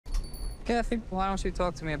Kathy, why don't you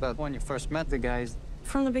talk to me about when you first met the guys?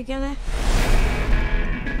 From the beginning,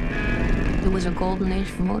 it was a golden age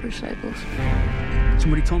for motorcycles.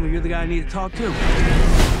 Somebody told me you're the guy I need to talk to.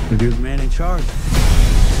 You're the man in charge.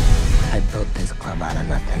 I built this club out of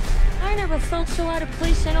nothing. I never felt so out of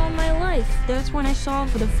place in all my life. That's when I saw him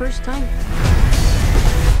for the first time.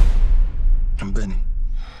 I'm Benny.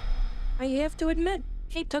 I have to admit,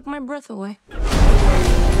 he took my breath away.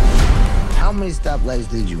 How many stoplights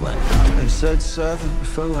did you run? They said 7. It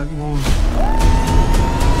felt like more.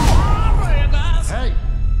 Hey,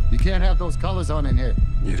 you can't have those colors on in here.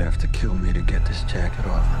 You'd have to kill me to get this jacket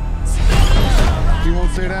off. You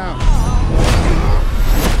won't sit down.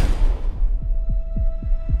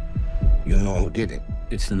 You know who did it.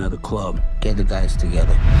 It's another club. Get the guys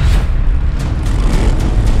together.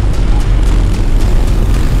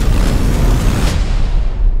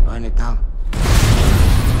 Run it down.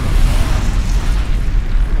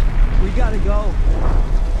 We gotta go.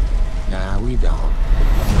 Nah, we don't.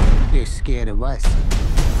 They're scared of us.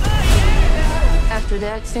 After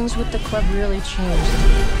that, things with the club really changed.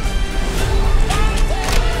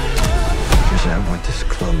 Is that what this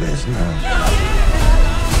club is now?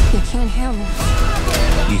 You can't have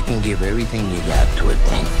him. You can give everything you got to a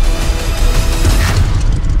thing.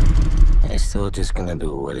 It's still just gonna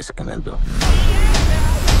do what it's gonna do.